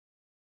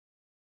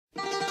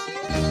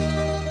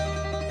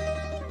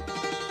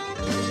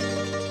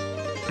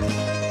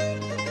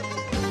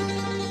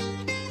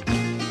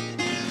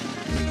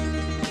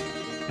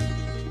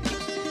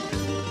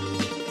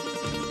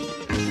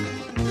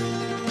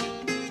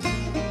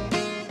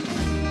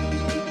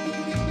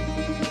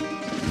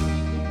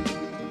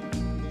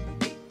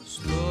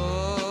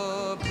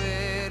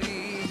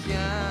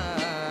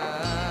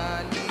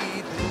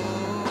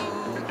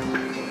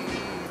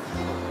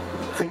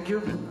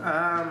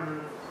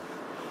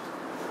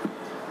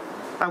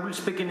I will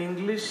speak in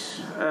English,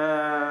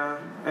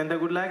 and I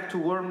would like to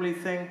warmly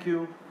thank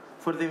you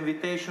for the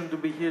invitation to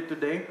be here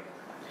today.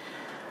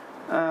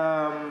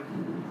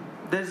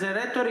 There's a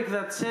rhetoric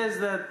that says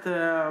that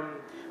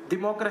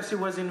democracy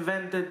was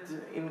invented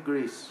in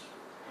Greece.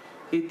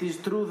 It is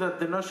true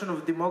that the notion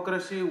of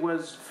democracy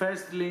was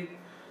firstly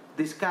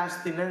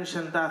discussed in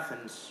ancient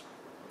Athens.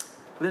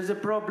 There's a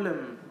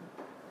problem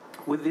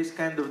with this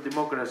kind of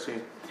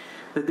democracy.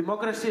 The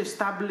democracy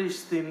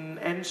established in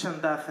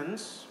ancient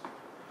Athens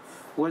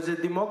was a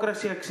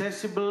democracy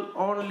accessible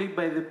only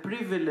by the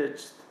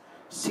privileged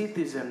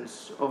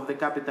citizens of the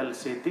capital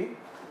city,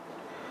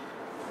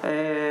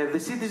 the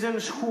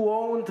citizens who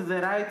owned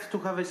the right to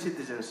have a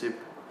citizenship.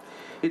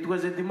 It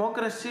was a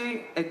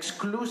democracy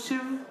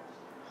exclusive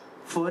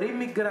for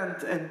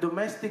immigrant and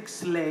domestic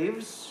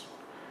slaves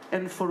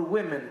and for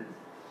women.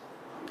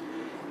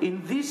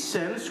 In this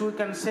sense, we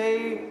can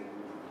say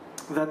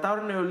that our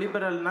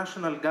neoliberal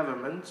national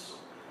governments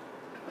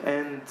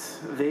and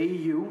the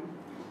EU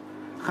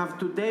have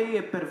today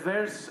a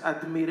perverse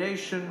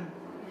admiration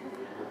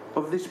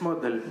of this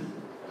model.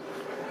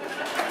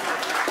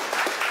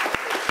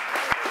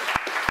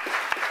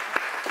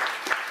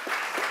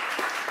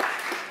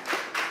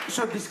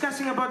 So,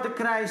 discussing about the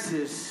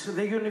crisis,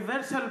 the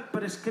universal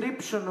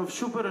prescription of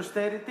super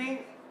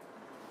austerity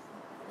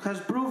has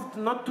proved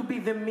not to be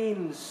the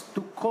means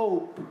to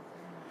cope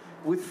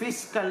with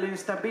fiscal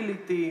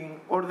instability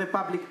or the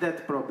public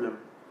debt problem.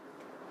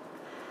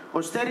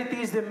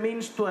 Austerity is the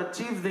means to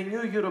achieve the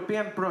new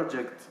European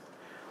project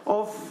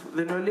of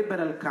the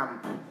neoliberal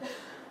camp,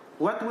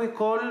 what we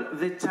call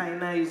the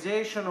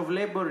Chinization of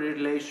labor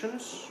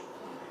relations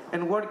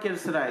and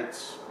workers'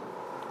 rights,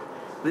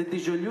 the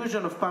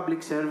dissolution of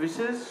public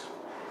services,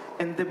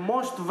 and the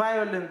most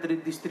violent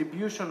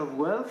redistribution of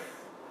wealth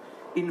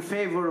in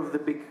favor of the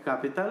big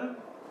capital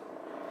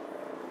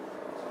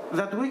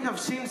that we have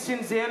seen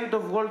since the end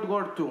of World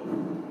War II.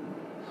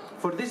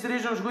 For these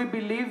reasons, we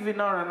believe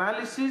in our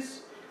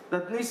analysis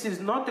that this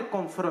is not a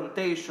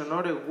confrontation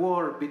or a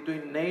war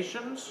between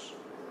nations,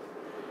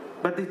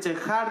 but it's a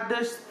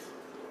hardest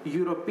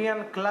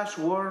European class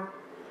war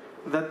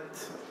that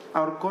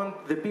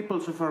the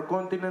peoples of our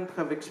continent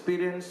have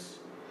experienced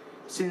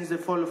since the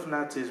fall of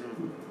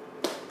Nazism.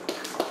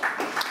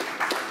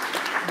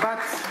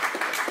 But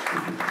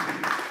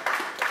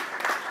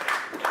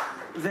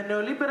the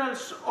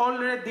neoliberals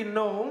already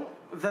know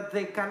that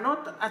they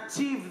cannot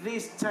achieve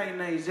this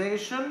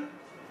Chinization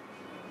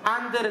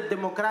under a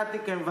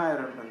democratic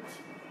environment.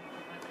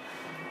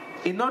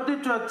 In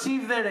order to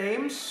achieve their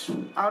aims,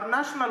 our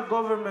national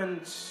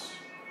governments,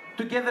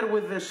 together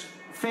with the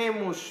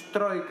famous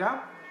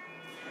Troika,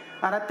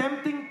 are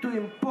attempting to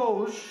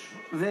impose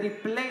the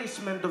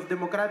replacement of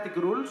democratic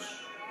rules,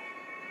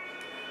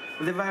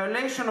 the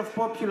violation of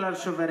popular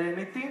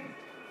sovereignty,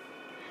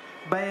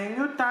 by a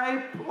new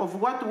type of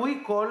what we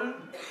call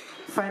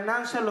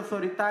financial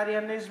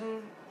authoritarianism,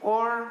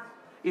 or,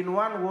 in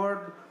one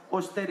word,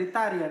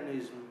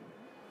 austeritarianism.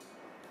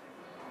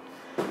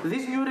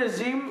 This new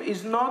regime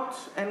is not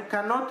and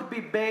cannot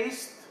be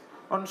based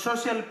on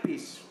social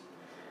peace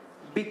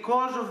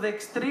because of the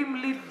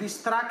extremely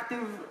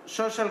destructive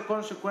social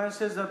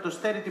consequences that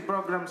austerity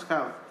programs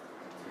have.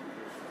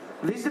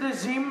 This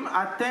regime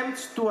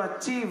attempts to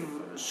achieve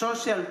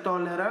social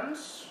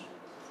tolerance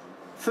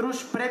through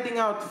spreading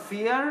out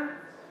fear,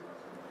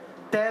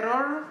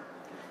 terror,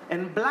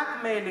 and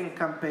blackmailing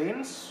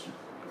campaigns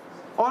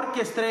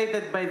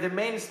orchestrated by the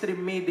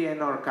mainstream media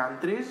in our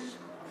countries,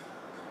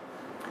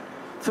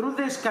 through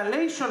the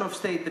escalation of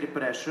state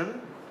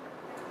repression,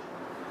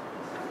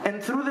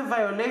 and through the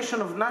violation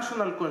of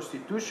national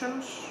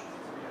constitutions,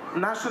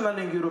 national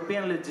and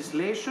European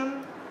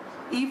legislation,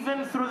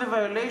 even through the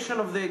violation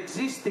of the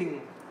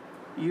existing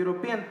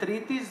European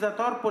treaties that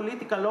our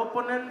political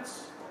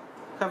opponents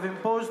have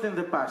imposed in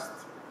the past.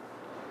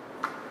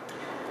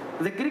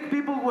 The Greek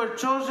people were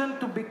chosen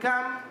to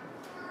become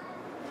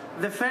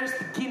the first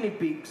guinea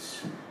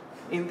pigs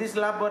in this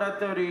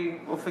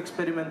laboratory of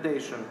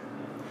experimentation.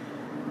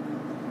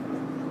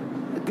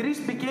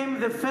 Greece became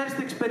the first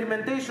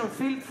experimentation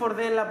field for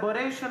the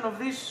elaboration of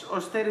this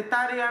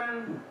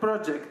austeritarian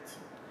project.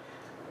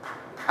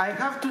 I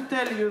have to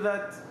tell you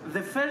that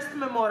the first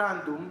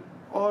memorandum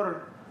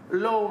or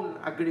loan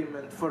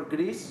agreement for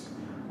Greece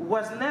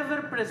was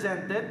never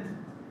presented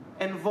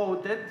and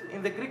voted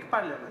in the Greek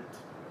parliament.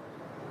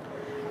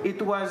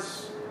 It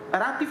was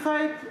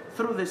ratified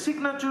through the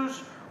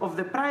signatures of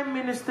the Prime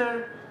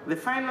Minister, the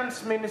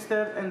Finance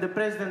Minister, and the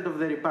President of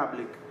the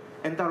Republic.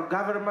 And our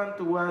government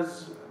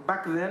was,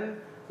 back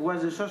then,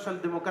 was a social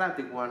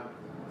democratic one.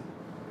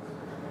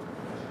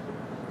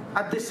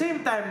 At the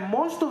same time,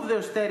 most of the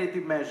austerity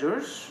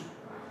measures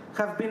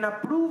have been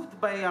approved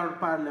by our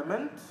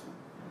parliament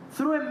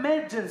through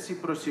emergency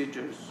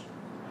procedures.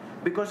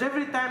 Because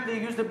every time they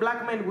use the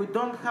blackmail, we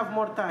don't have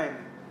more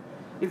time.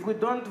 If we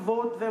don't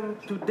vote them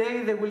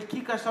today, they will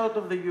kick us out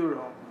of the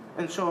euro,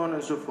 and so on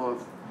and so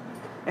forth.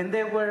 And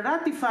they were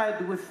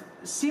ratified with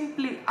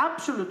simply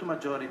absolute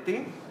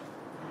majority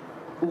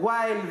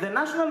while the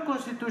National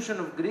Constitution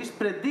of Greece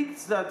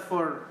predicts that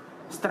for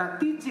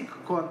strategic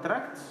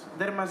contracts,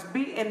 there must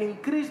be an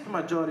increased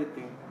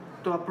majority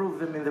to approve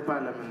them in the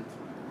parliament.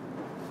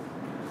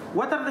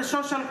 What are the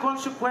social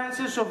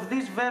consequences of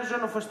this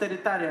version of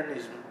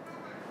authoritarianism?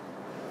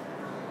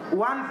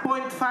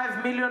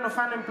 1.5 million of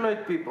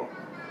unemployed people.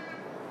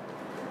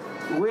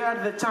 We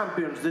are the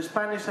champions. The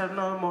Spanish are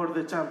no more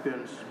the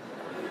champions.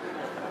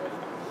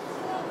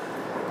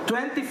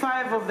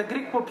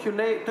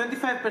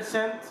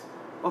 25%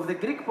 of the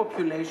Greek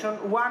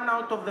population, 1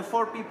 out of the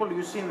 4 people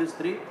you see in the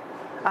street,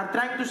 are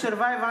trying to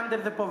survive under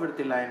the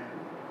poverty line.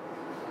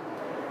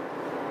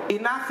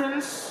 In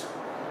Athens,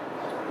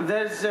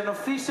 there's an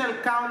official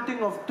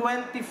counting of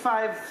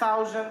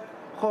 25,000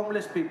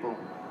 homeless people.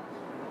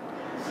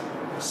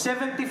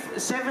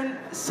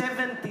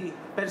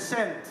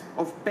 70%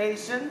 of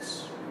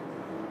patients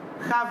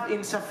have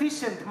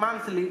insufficient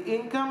monthly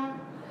income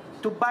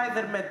to buy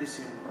their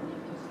medicine.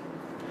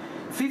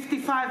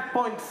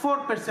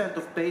 55.4%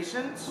 of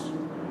patients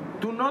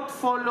do not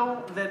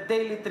follow their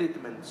daily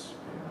treatments.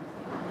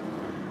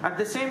 At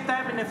the same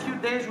time, in a few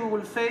days, we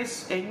will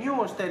face a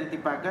new austerity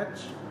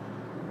package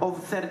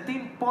of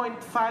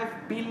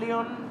 13.5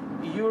 billion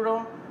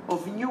euro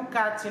of new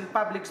cuts in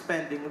public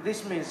spending.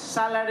 This means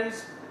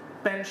salaries,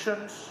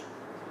 pensions,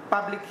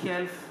 public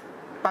health,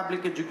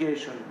 public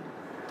education.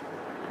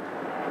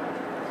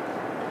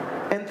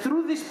 And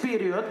through this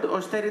period,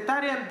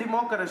 authoritarian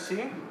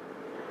democracy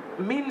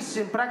means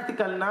in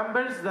practical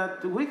numbers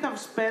that we have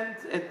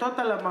spent a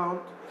total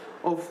amount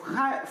of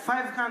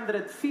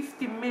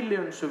 550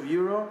 million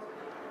euro,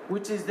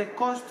 which is the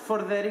cost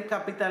for the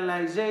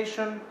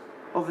recapitalization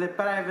of the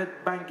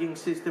private banking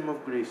system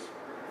of Greece.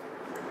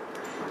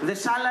 The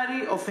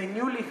salary of a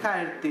newly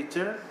hired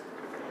teacher,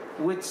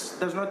 which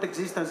does not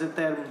exist as a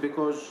term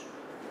because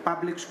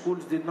public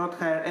schools did not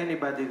hire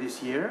anybody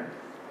this year,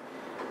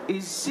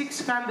 is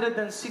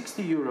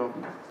 660 euro,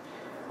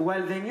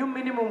 while the new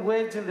minimum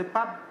wage in the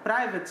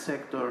private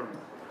sector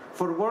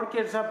for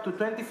workers up to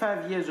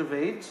 25 years of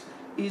age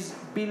is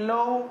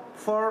below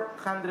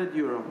 400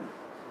 euro.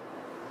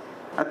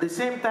 At the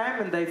same time,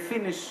 and I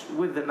finish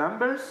with the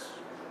numbers,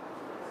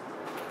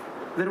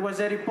 there was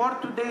a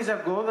report 2 days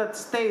ago that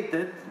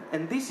stated,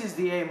 and this is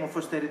the aim of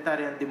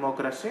authoritarian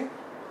democracy,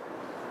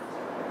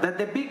 that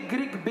the big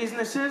Greek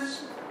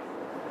businesses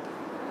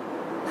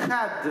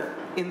had,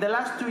 in the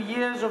last 2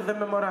 years of the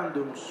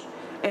memorandums,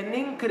 an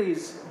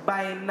increase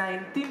by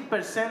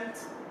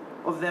 19%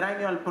 of their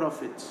annual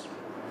profits.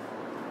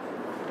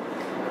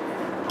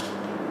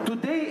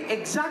 Today,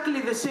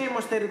 exactly the same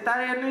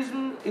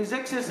authoritarianism is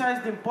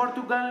exercised in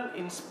Portugal,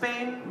 in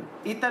Spain,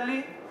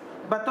 Italy,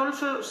 but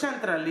also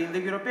centrally in the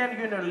European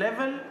Union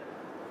level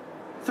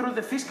through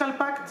the fiscal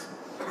pact,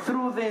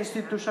 through the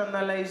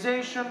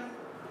institutionalization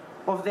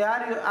of the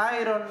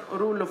iron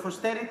rule of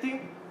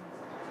austerity,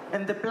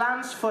 and the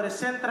plans for a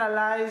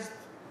centralized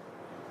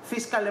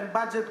fiscal and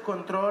budget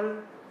control,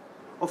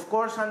 of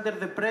course, under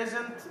the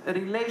present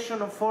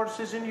relation of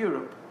forces in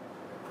Europe.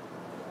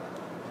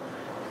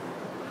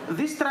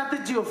 This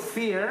strategy of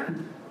fear,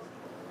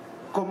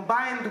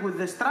 combined with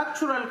the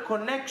structural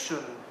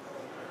connection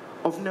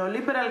of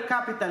neoliberal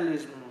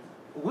capitalism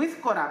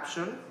with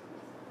corruption,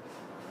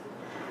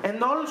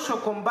 and also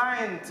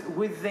combined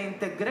with the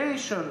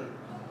integration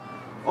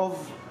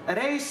of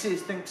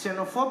racist and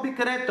xenophobic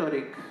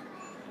rhetoric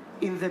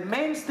in the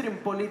mainstream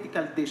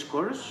political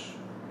discourse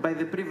by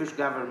the previous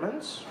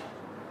governments,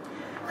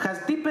 has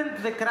deepened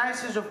the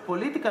crisis of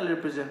political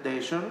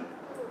representation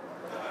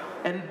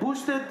and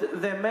boosted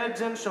the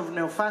emergence of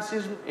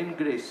neo-fascism in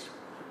Greece.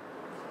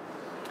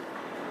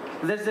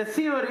 There's a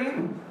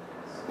theory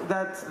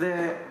that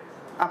the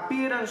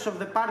appearance of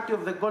the Party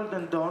of the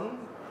Golden Dawn,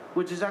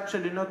 which is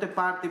actually not a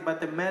party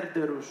but a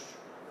murderous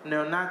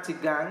neo-Nazi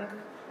gang,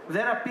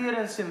 their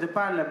appearance in the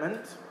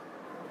parliament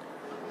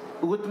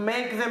would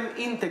make them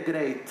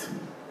integrate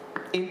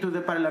into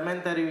the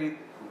parliamentary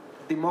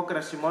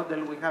democracy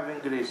model we have in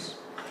Greece.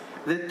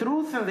 The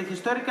truth and the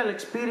historical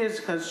experience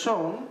has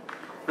shown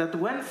that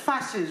when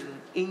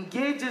fascism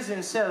engages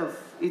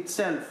itself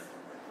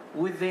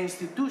with the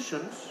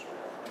institutions,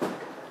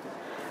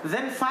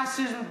 then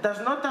fascism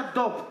does not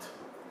adopt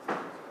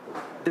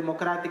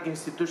democratic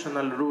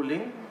institutional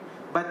ruling,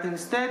 but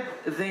instead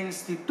the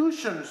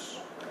institutions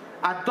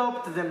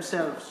adopt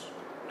themselves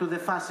to the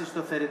fascist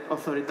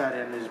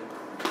authoritarianism.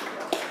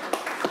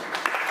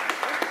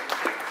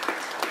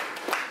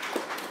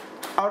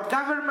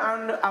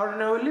 Our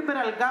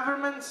neoliberal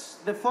governments,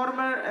 the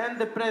former and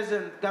the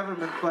present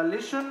government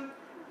coalition,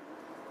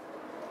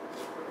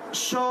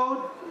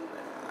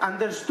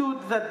 understood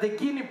that the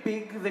guinea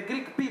pig, the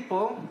Greek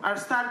people, are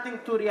starting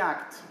to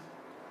react.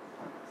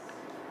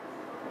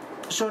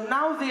 So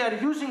now they are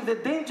using the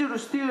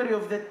dangerous theory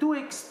of the two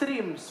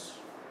extremes.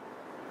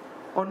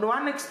 On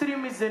one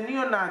extreme is the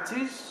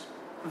neo-Nazis,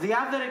 the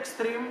other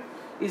extreme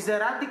is the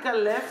radical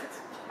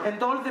left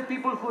and all the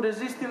people who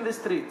resist in the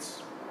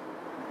streets.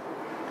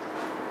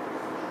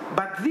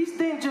 But this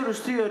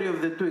dangerous theory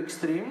of the two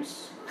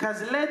extremes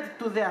has led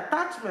to the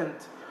attachment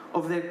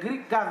of the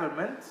Greek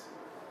government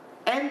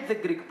and the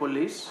Greek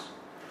police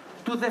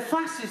to the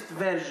fascist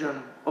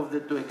version of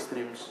the two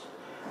extremes.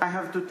 I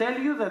have to tell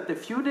you that a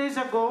few days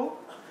ago,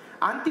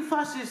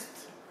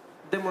 anti-fascist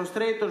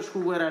demonstrators who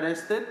were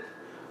arrested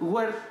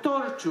were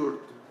tortured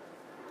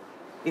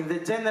in the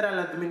General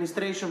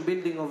Administration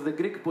building of the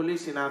Greek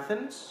police in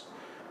Athens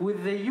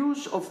with the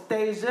use of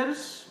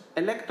tasers,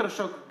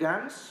 electroshock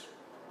guns,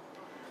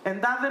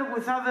 and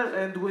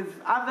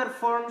with other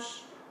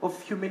forms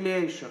of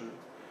humiliation.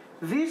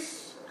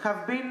 These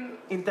have been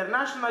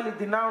internationally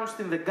denounced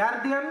in The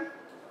Guardian,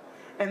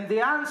 and the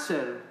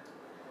answer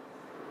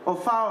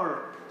of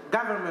our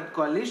government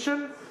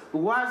coalition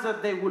was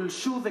that they will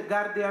sue The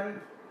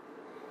Guardian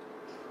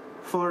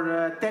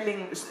for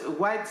telling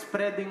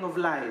widespreading of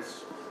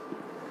lies.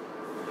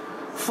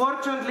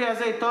 Fortunately,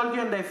 as I told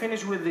you, and I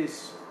finish with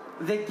this,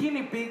 the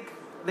guinea pig,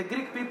 the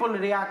Greek people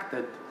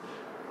reacted.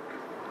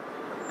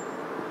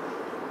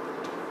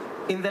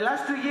 In the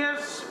last 2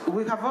 years,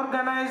 we have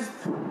organized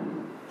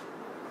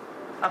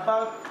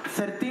about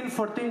 13,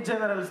 14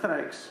 general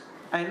strikes.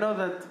 I know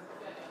that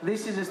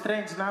this is a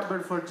strange number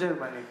for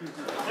Germany.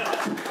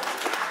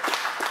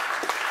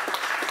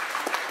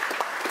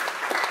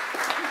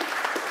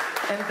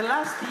 And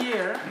last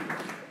year,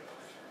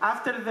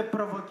 after the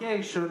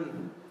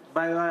provocation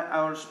by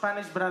our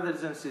Spanish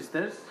brothers and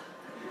sisters,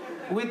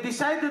 we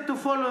decided to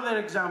follow their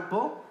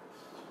example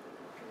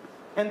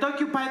and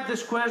occupied the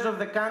squares of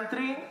the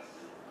country,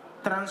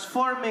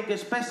 transforming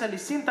especially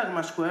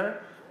Syntagma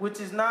Square, which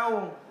is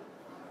now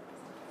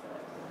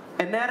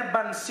an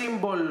urban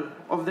symbol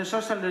of the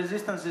social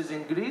resistances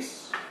in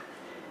Greece,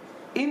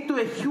 into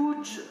a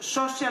huge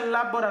social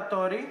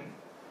laboratory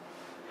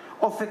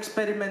of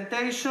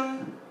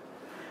experimentation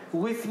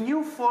with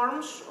new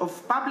forms of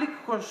public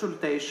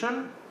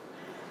consultation,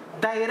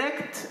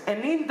 direct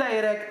and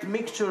indirect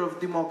mixture of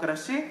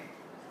democracy,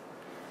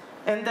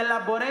 and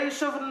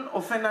elaboration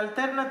of an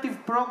alternative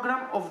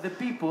program of the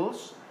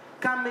peoples,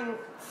 coming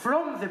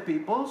from the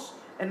peoples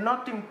and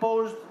not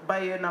imposed by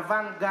an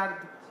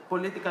avant-garde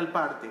political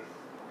party.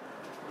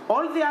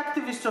 All the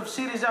activists of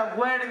SYRIZA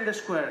were in the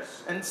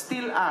squares and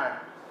still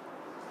are.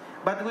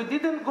 But we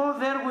didn't go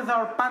there with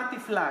our party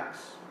flags.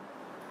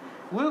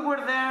 We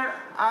were there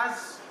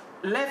as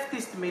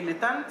leftist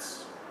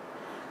militants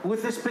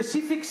with a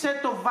specific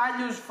set of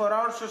values for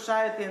our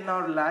society and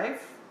our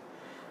life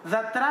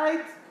that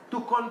tried to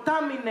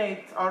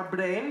contaminate our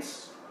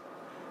brains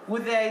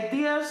with the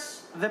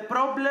ideas, the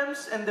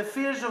problems, and the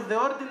fears of the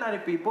ordinary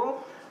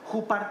people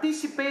who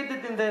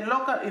participated in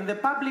the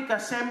public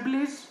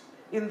assemblies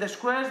in the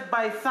squares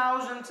by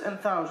thousands and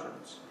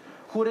thousands,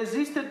 who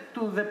resisted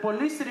to the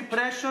police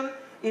repression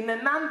in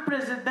an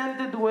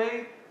unprecedented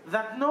way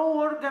that no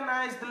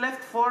organized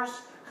left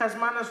force has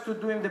managed to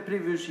do in the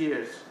previous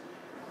years.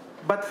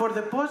 But for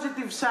the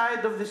positive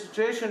side of the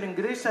situation in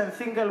Greece, I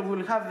think I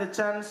will have the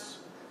chance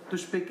to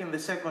speak in the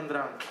second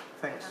round.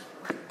 Thanks.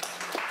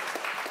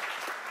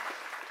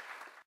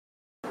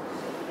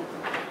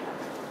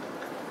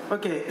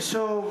 Okay,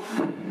 so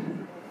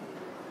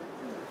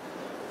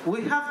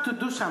we have to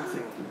do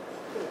something.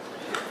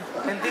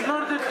 And in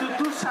order to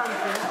do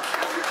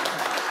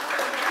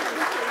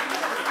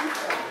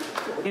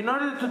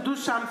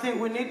something,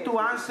 we need to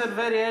answer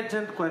very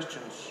urgent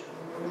questions.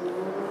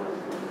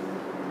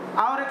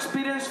 Our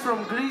experience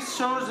from Greece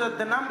shows that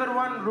the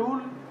 #1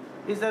 rule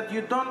is that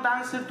you don't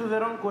answer to the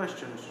wrong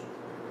questions.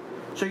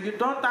 So you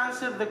don't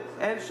answer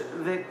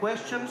the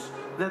questions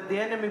that the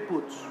enemy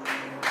puts.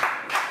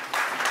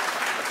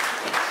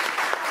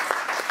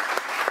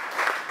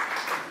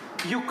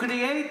 You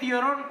create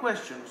your own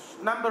questions.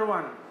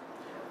 #1,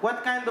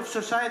 what kind of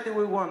society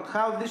we want,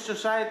 how this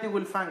society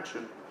will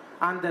function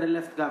under a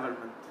left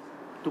government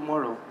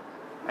tomorrow,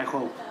 I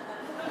hope.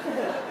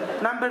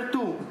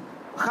 #2,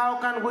 how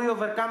can we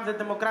overcome the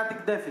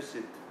democratic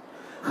deficit?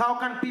 How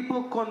can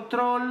people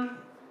control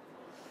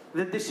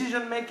the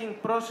decision-making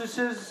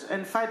processes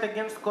and fight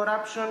against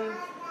corruption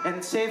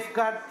and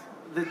safeguard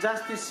the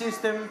justice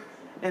system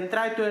and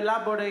try to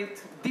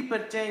elaborate deeper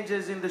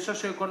changes in the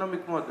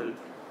socio-economic model?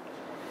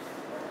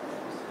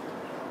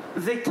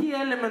 The key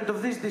element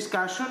of this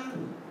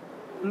discussion,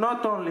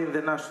 not only in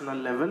the national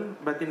level,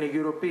 but in a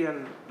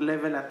European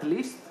level at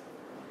least,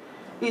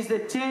 is the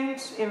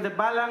change in the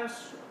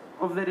balance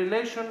of the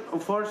relation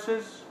of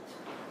forces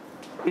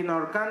in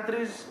our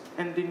countries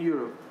and in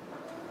Europe.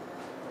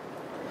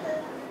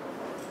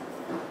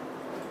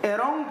 A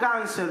wrong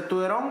answer to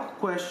a wrong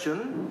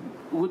question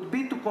would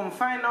be to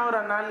confine our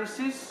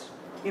analysis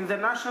in the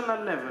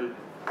national level.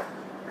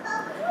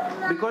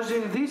 Because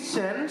in this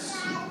sense,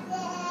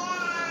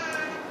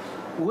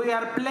 we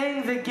are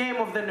playing the game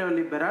of the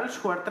neoliberals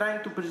who are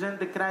trying to present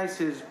the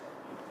crisis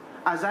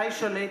as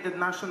isolated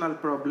national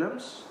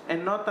problems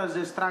and not as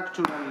a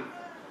structural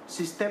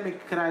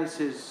systemic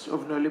crisis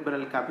of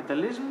neoliberal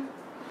capitalism.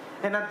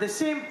 And at the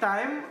same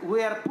time,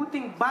 we are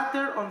putting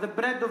butter on the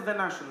bread of the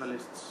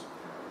nationalists.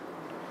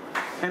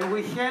 And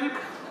we help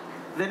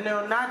the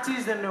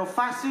neo-Nazis, the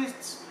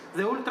neo-fascists,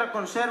 the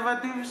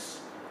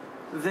ultra-conservatives,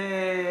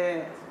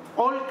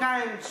 all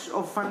kinds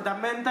of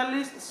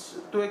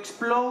fundamentalists to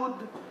explode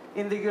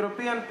in the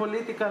European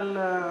political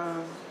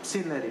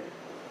scenery.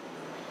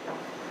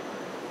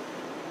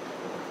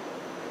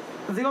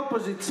 The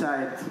opposite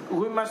side.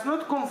 We must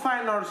not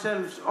confine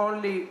ourselves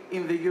only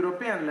in the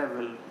European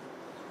level.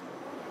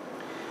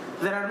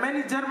 There are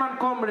many German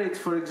comrades,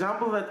 for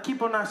example, that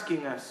keep on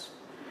asking us,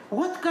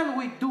 what can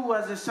we do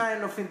as a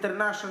sign of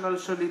international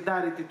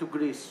solidarity to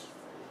Greece?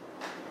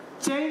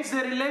 Change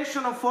the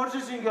relation of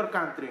forces in your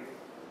country.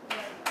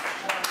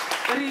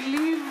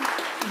 Relieve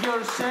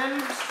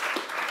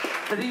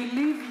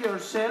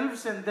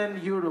yourselves and then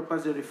Europe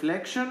as a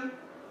reflection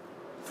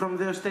from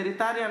the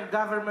authoritarian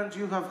governments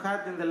you have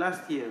had in the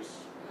last years.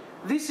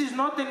 This is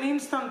not an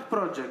instant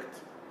project.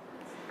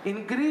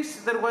 In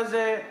Greece, there was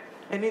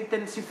an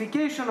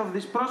intensification of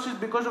this process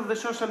because of the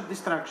social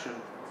destruction.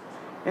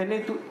 And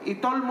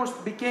it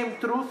almost became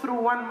true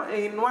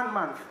in 1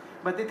 month.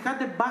 But it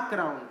had a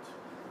background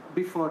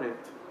before it.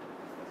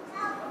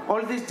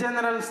 All these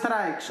general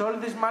strikes, all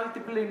these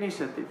multiple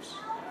initiatives.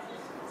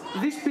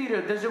 This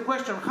period, there's a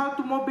question, how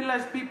to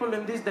mobilize people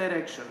in this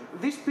direction.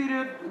 This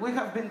period, we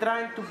have been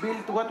trying to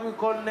build what we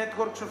call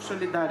networks of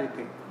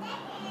solidarity.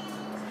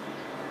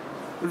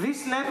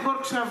 These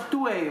networks have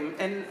two aims,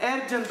 an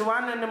urgent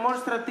one and a more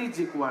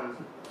strategic one.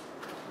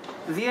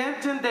 The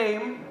urgent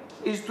aim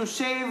is to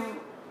save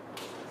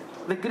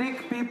the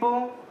Greek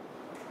people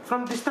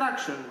from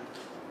destruction,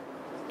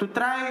 to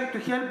try to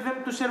help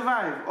them to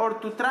survive, or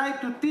to try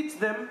to teach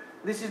them,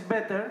 this is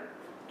better,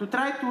 to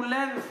try to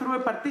learn through a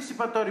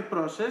participatory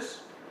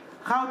process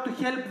how to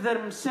help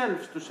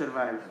themselves to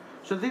survive.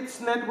 So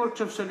these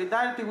networks of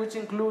solidarity, which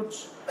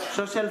includes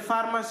social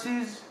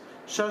pharmacies,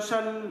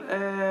 social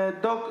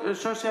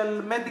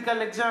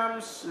medical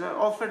exams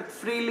offered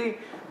freely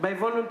by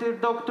volunteer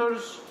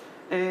doctors,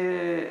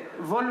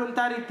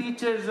 voluntary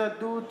teachers that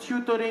do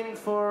tutoring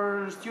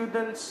for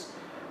students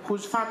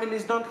whose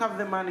families don't have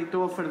the money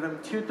to offer them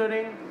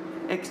tutoring,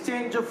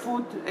 exchange of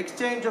food,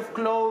 exchange of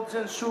clothes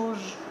and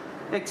shoes,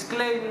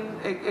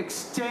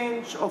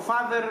 exchange of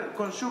other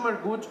consumer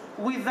goods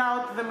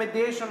without the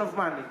mediation of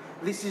money.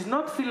 This is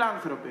not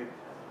philanthropy.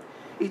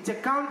 It's a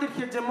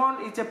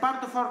it's a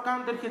part of our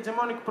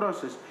counter-hegemonic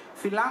process.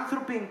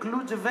 Philanthropy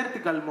includes a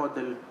vertical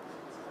model.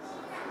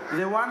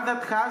 The one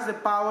that has the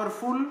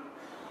powerful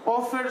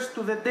offers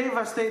to the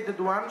devastated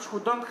ones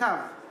who don't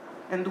have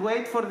and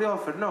wait for the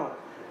offer. No.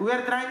 We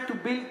are trying to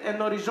build an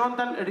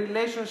horizontal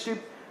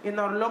relationship in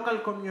our local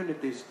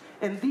communities.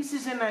 And this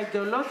is an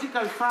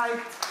ideological fight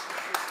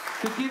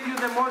to give you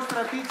the more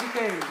strategic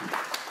aim.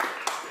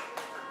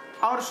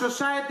 Our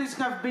societies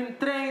have been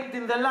trained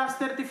in the last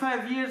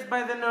 35 years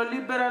by the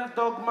neoliberal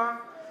dogma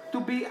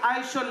to be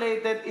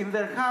isolated in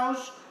their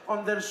house,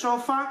 on their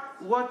sofa,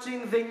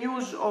 watching the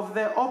news of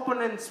the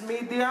opponent's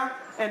media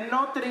and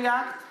not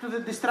react to the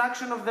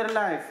destruction of their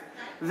life.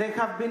 They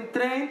have been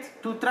trained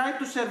to try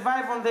to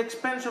survive on the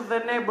expense of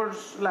their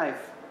neighbor's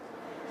life.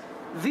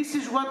 This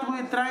is what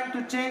we're trying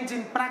to change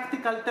in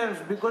practical terms,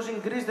 because in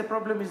Greece the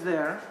problem is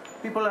there.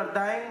 People are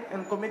dying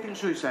and committing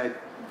suicide.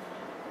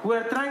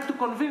 We're trying to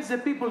convince the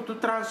people to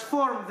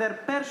transform their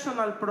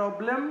personal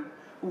problem,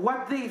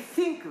 what they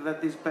think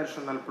that is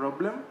personal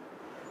problem,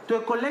 to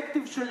a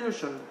collective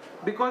solution,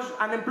 because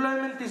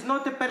unemployment is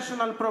not a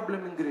personal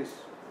problem in Greece,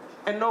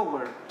 and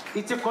nowhere.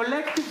 It's a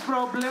collective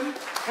problem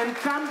and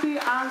can be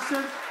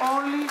answered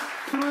only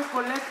through a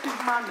collective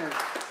manner.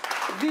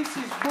 This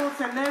is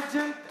both an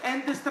urgent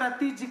and a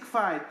strategic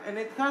fight, and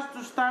it has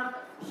to start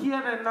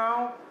here and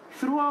now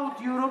throughout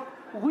Europe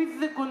with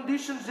the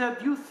conditions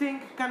that you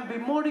think can be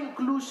more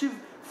inclusive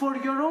for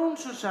your own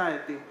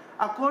society,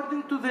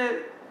 according to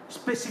the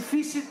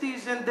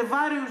specificities and the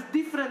various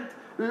different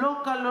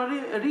local or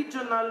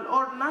regional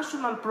or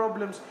national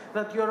problems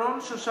that your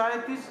own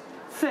societies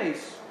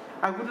face.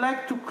 I would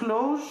like to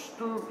close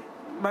to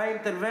my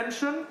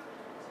intervention.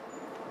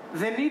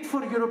 The need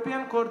for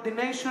European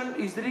coordination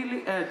is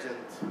really urgent.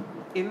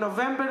 In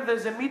November,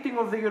 there's a meeting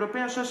of the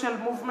European social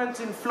movements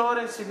in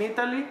Florence, in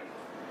Italy,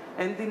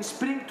 and in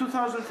spring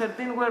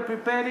 2013, we're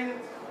preparing,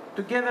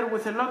 together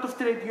with a lot of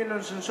trade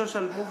unions and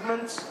social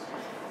movements,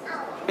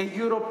 a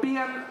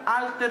European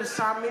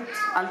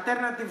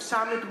alternative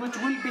summit, which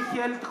will be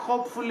held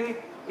hopefully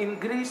in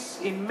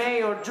Greece in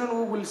May or June,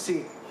 we will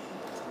see.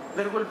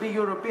 There will be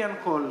European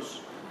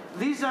calls.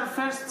 These are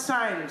first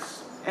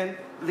signs, and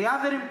the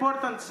other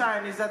important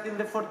sign is that in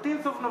the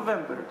 14th of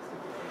November,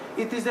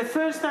 it is the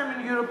first time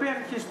in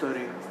European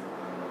history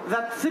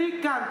that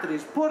 3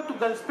 countries,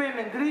 Portugal, Spain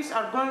and Greece,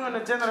 are going on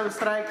a general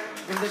strike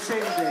in the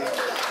same day.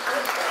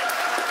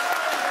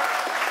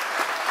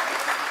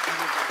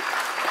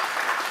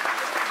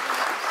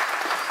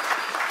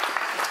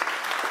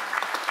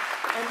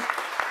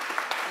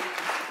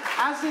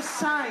 As a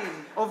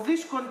sign of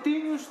this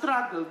continued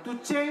struggle to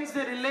change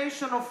the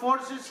relation of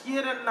forces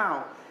here and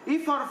now,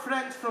 if our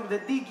friends from the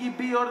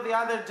DGB or the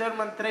other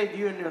German trade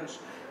unions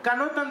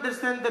cannot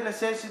understand the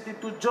necessity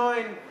to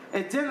join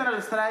a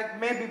general strike,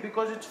 maybe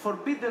because it's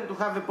forbidden to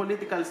have a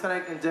political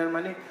strike in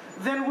Germany,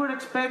 then we're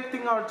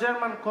expecting our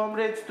German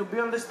comrades to be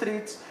on the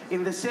streets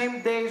in the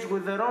same days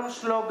with their own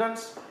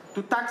slogans,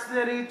 to tax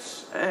the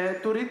rich,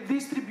 to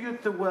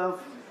redistribute the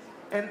wealth,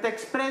 and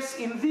express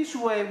in this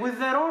way, with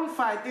their own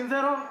fight, in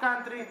their own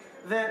country,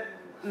 the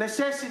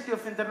necessity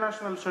of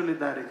international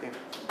solidarity.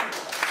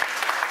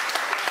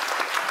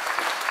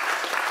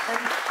 And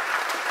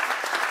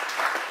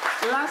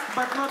last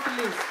but not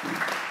least,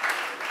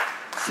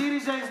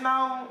 SYRIZA is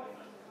now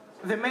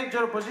the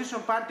major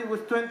opposition party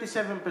with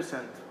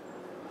 27%.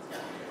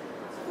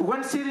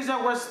 When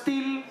SYRIZA was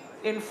still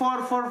in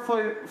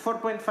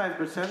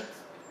 4.5%,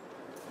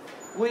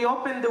 we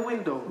opened the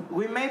window.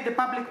 We made the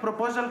public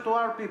proposal to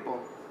our people.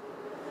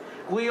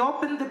 We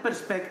opened the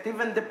perspective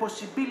and the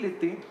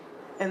possibility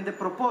and the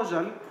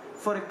proposal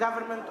for a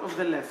government of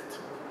the left.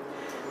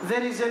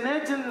 There is an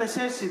urgent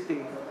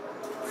necessity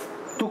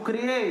to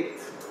create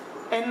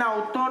an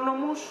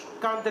autonomous,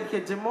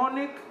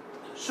 counter-hegemonic,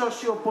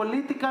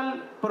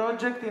 socio-political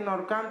project in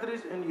our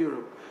countries and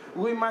Europe.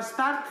 We must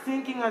start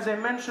thinking, as I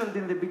mentioned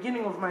in the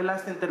beginning of my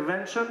last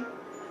intervention,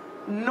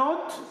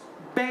 not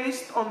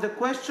based on the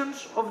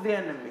questions of the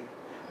enemy.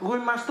 We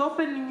must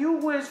open new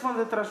ways for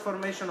the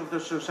transformation of the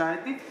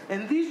society,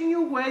 and these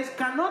new ways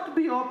cannot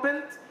be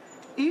opened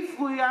if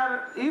we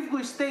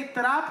stay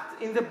trapped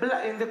in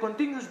the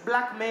continuous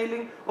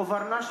blackmailing of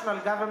our national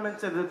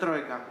governments and the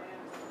Troika.